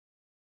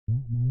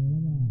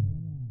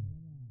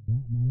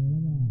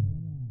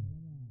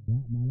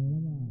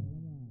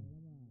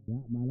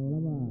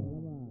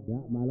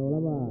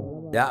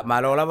Ya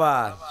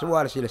MALOFIE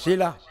suar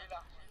sila-sila.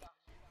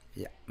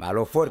 Ya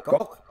MALOFIE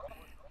kok.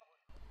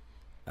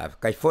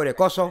 Kai fore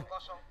koso.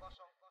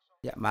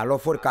 Ya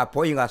MALOFIE ka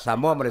poinga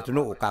Samoa mare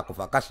tunu ka ko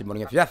fakasi mo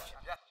ngefiaf.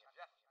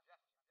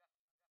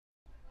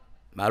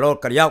 Malol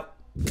kariau.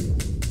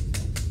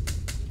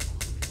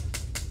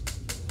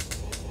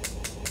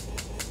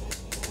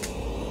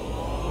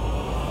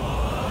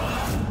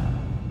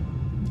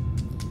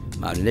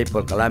 Malne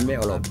por kalame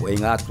olo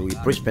poinga tu i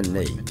Brisbane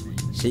nei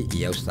si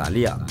i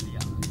Australia.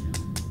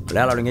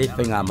 Lalo ngai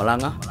fenga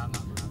malanga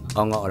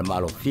onga o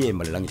MALOFIE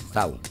malangi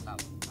tau.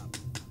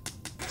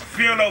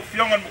 Fiona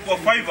fionga mo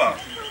faiva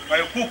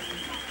kai kuk.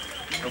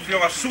 No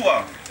fionga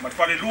sua ma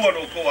fale lua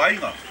no ko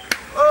ainga.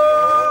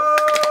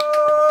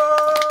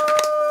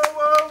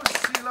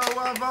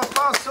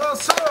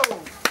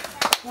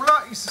 Pula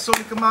isi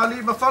soni kemali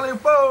ma fale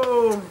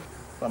po.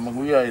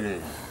 Pamanguia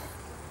ile.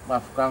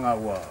 Mafukanga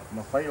wa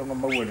mafai o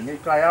ngamaua ngai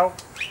kai au.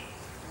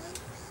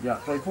 Ya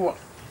toi pu.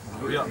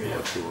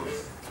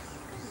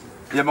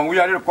 Ya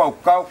manguia ile kwa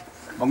kau.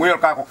 Manguia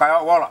ka ko kai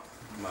wala.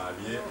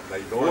 Malie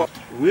lai do.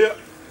 Uia.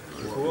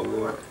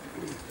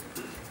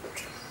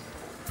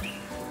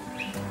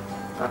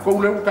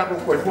 Ako leu ka ko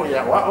ko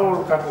ya wa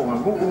o ka ko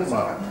ngu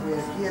ma.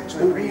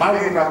 Mau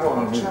ka ko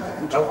ngu.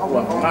 Au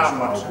wa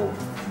ngama ko.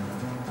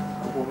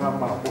 Ko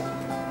ngama ko.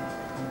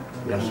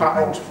 Ya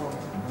sa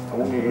o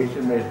ngi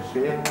ese me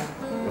se.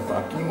 Ya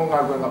fa ki mo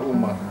nga nga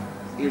uma.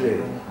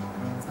 Ile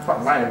fa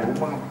mai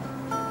uma.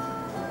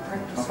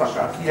 Fa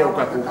ka ki o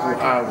ka ko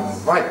a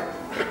vai.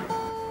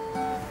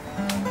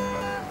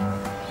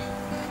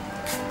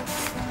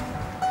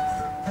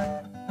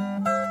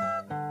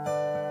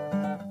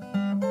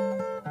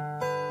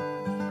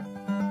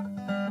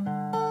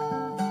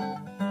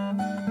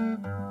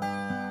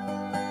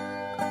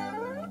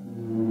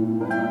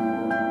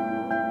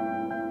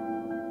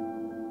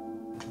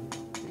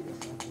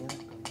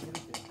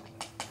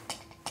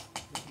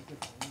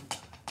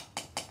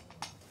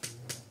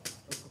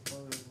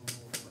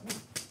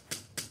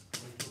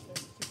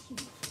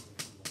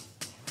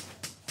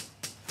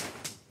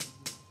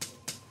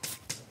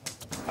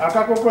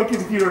 Aka ko ko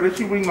kiro le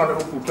si winga le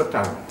upu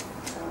tatau.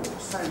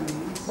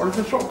 O le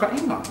so ka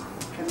inga.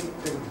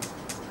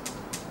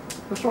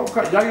 Le so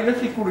ka yai le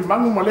si kuli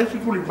mangu ma le si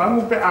kuli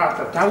mangu pe a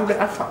tatau le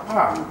afa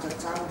a.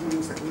 Tatau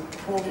means that we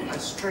pull a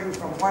string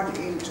from one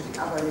end to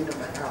the other end of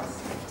the house.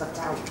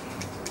 Tatau.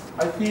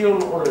 I feel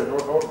ole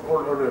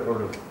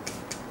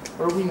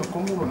winga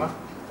kongu na.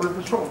 Ole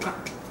so ka.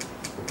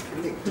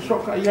 Le so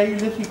ka yai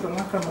le si ka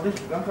ngaka ma le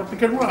si ngaka pe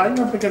ke le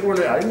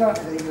ainga.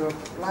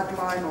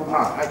 Bloodline or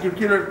I can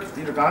kill it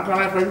in the country.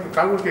 I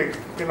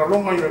can no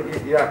longer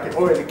get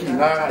oil the key.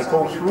 Now I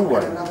go through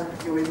it.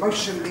 You're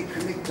emotionally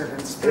connected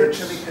and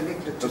spiritually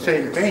connected to the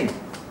same pain.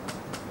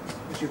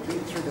 Because you've been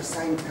through the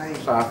same pain.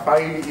 So I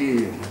find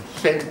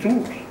same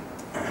tools,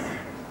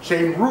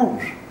 same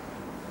rules.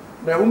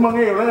 Me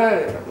umange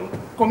ole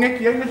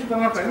connect ye nesi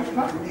kana kana.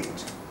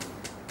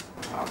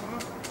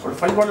 Or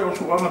fai vale o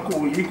suanga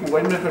ku I ku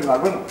ai me fenga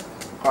lona.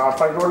 Ka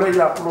fai ole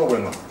ya pro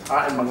bueno.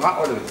 A e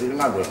manga ole te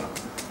nga lona.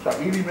 Sa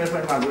ili me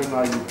fai ngā ruenga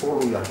I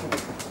poro ya su.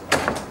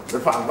 Le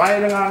wha vai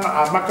renga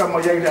a maka mo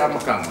yei le a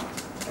makanga.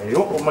 E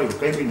oko mai le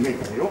kaimi nei,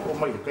 e oko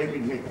mai le kaimi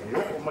nei, e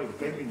oko mai le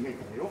kaimi nei,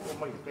 e oko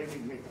mai le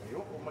kaimi nei, e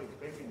oko mai le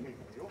kaimi nei,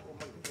 e oko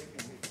mai le kaimi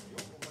nei, e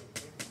oko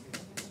mai le kaimi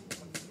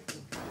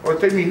nei. O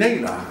te mi nei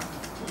la,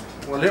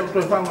 o leo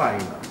toi whangai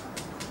la.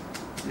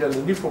 Ia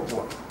le nifo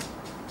kua.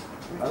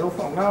 A lo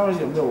whangawa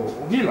ia meo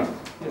ongila,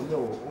 ia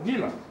meo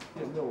ongila,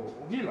 ia meo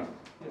ongila,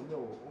 ia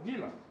meo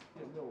ongila,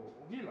 ia meo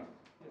ongila,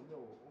 ia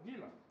meo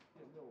ongila.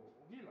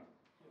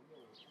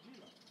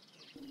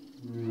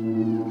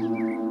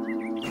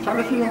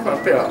 Sana sino ka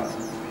pea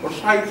o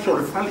sides o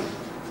le fali.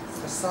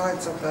 The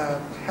sides of the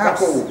house.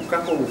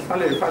 Kako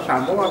fale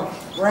Fa'asamoa.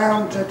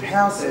 Rounded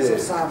houses of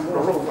Samoa.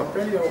 Rolo ka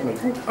pea o me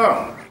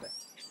kuka.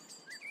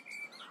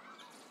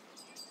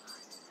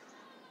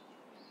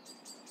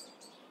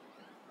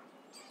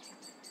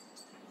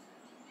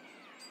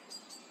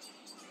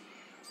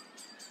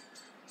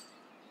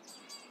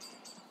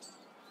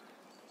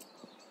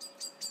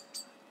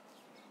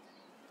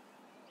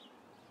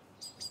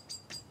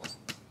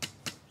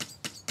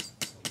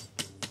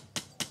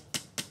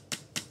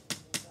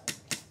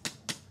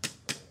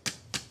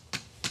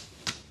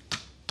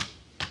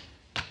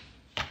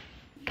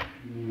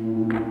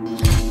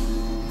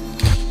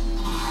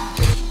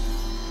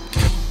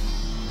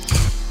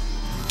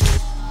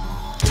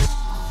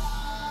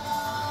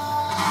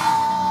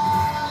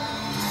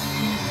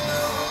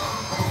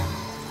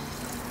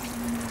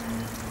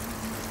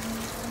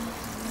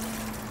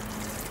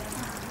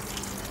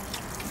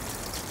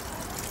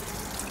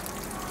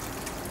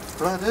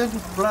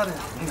 Blooded.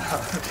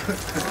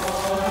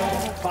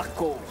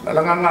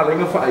 Langa nga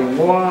lenga fa ai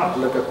moa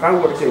le ka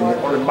kau o te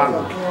o le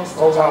mangu.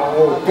 O nga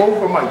o kou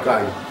pa mai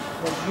kai.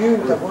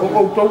 O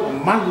kou tau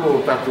mangu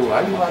o tatu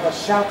ai. You are the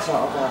shelter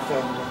of our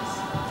families.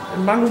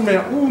 Manu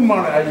mea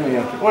uma ai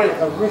mea ki oe.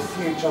 A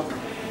refuge of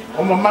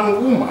O ma manu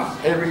uma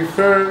e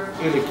refer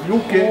i le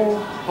kiuke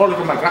o le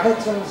kamaka.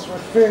 patterns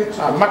refer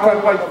to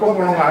Maka wai komo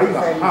ngā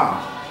inga.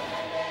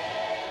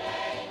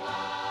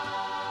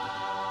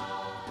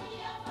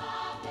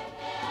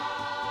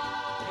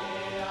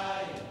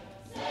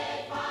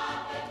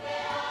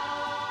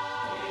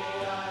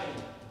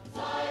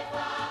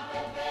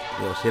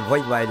 Yo se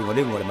voi vai lingo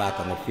le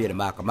maka ngofia le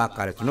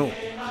maka le tunu.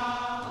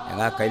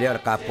 Nga kai le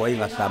ka poi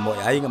nga samo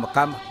ai nga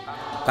makama.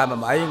 Kama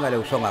mai nga le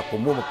usonga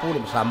kumu pule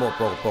samo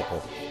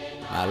poko.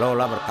 Alo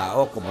la berka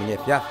o ko munye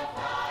pia.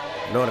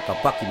 Lo ka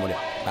paki mole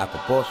ka ko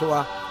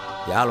posoa.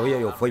 Ya lo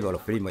yo foi lo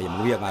frima ya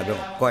muia nga do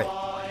koi.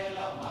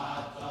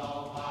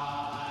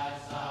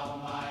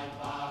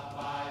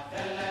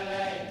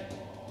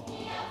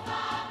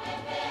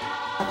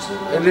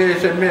 Ele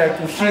se mea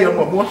kusia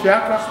mo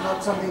siaka. It's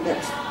not something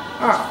that's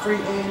free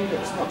end,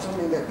 it's not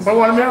something that's Ba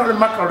wala mea le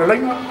maka le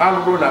lenga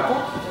alu la ko.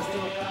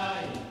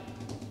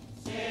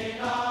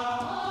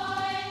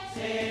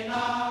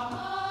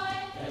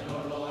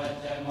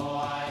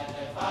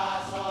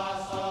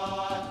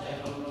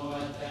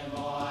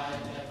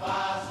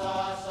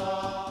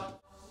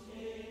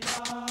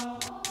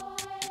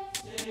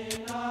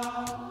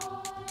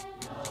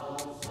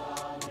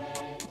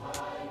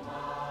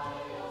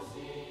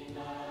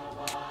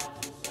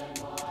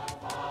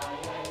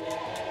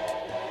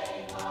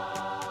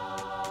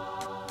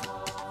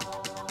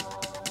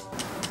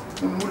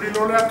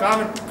 Mulilo le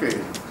akane puke.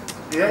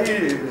 E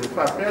ai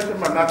fa pese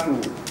manatu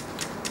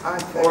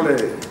ole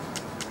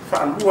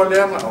fa lua le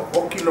anga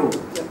o kilo.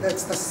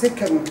 that's the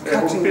second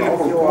cutting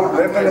of your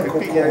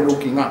umbilical cord.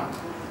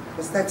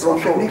 Because that's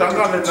what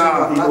connected to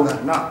your mother.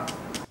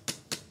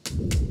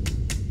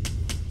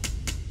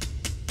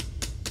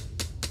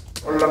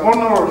 O la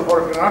mona o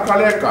nga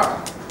kaleka.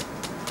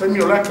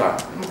 Temio leka.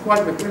 No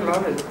kwai be pila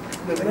le.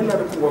 Le le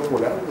ku ko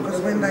la. Because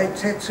when they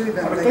tattoo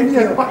them, they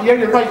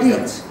feel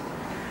heat.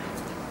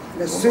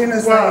 As soon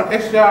as they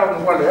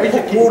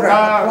put water,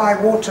 apply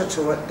water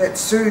to it, that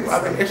soothes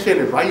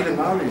them.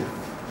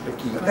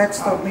 But that's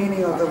the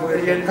meaning of the word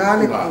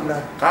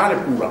kalepula.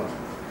 Kalepula.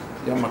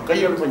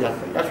 Kalepula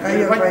is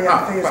when they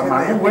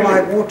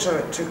apply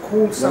water to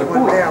cool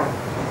someone down.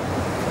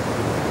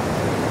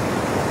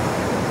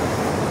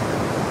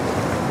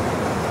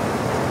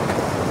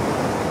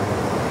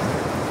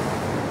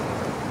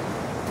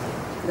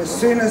 As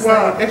soon as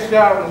they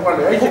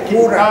put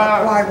water,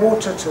 apply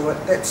water to it,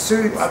 that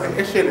soothes them.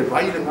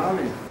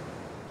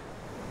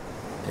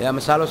 Ya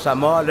masalo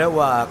Samoa le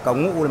wa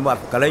Aganu'u le ma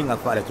kalenga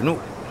fa le tunu.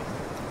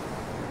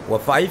 Wa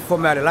fai fo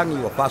me le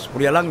langi wa pas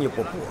puria langi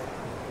po pu.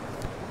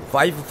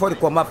 Fai fo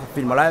ko ma fa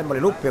film lai ma le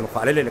lupe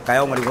fa le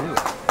kaya ngari ngu.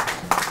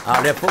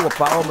 A le fo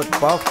pa o ma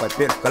pa fa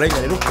pe kalenga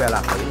le lupe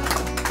la kai.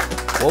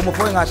 O mo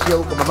fo nga sia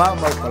ko mama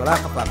ma ko la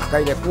ka pa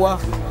kai le kua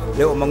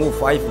le o mangu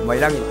fai fo mai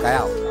langi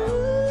kaya.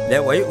 Le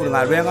wa I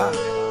nga wenga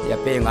ya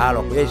pe nga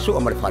lo ko Yesu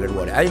ma le fa le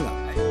lo le ainga.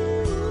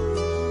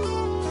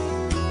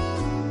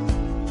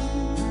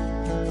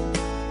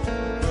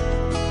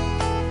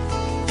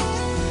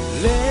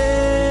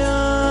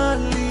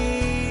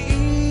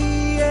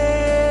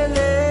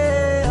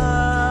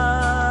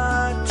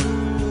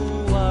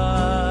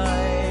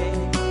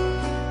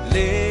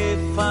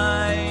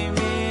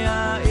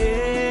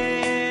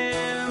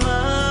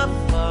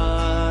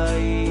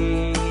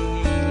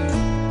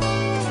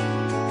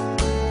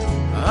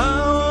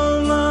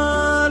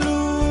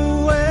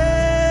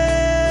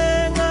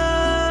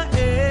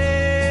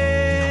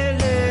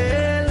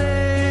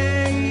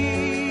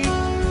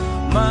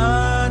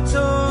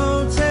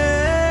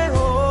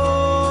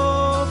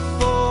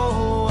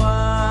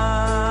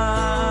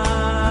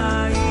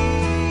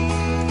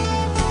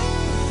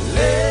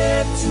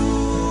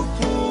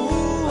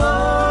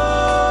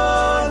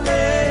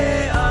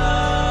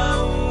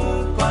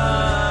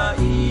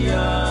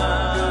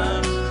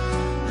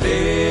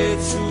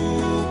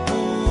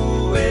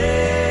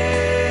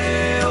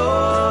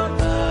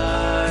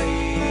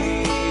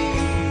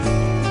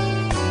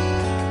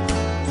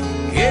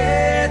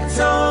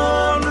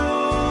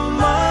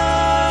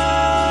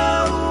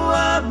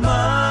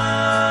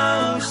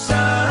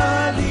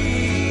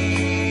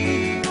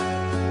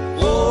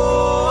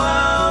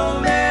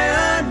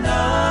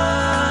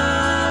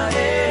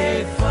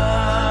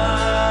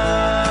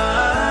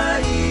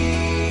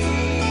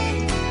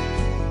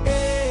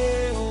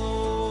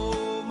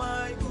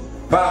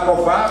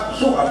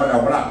 Su'a Paul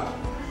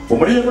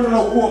Junior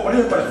Suluape,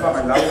 Maria para fa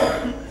na wa.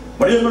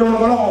 Maria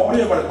no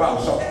Maria para pa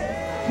so.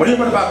 Maria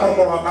para pa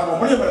ko ka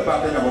Maria para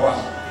pa na wa.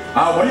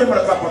 Maria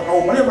para pa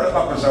ko Maria para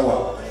pa sawa.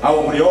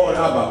 Maria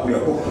na ba ku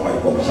ko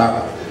ko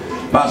sa.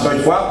 Ba so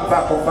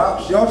fa ko fa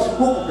si o si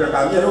ku que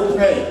ka dia yo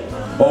ke.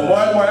 O mo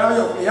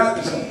yo ya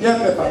que se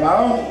entiende pa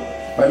mao.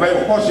 Pa mai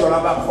ko si o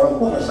la ba ko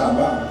ko sa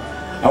ba.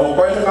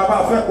 Ko ile ka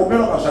ba fa ko me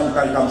lo ka sa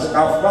ka se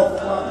ka fa.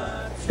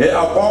 E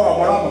a ko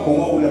mo la ko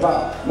mo le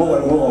ba. Mo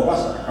ba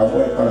sa ka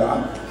ko la.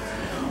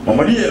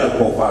 Maria la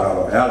ko fara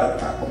lo ela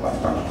ka ko ba.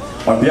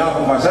 On behalf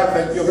of myself,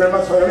 thank you very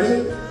much for your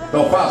visit.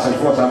 Don't pass it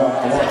for some.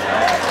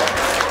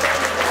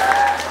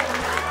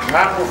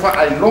 ngā ko wha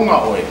ai longa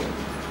oe,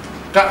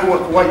 ka ua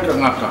kuai ka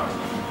ngaka,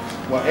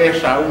 wa e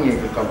sa unge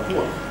ke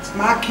kautua. It's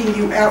marking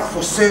you out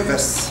for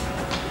service.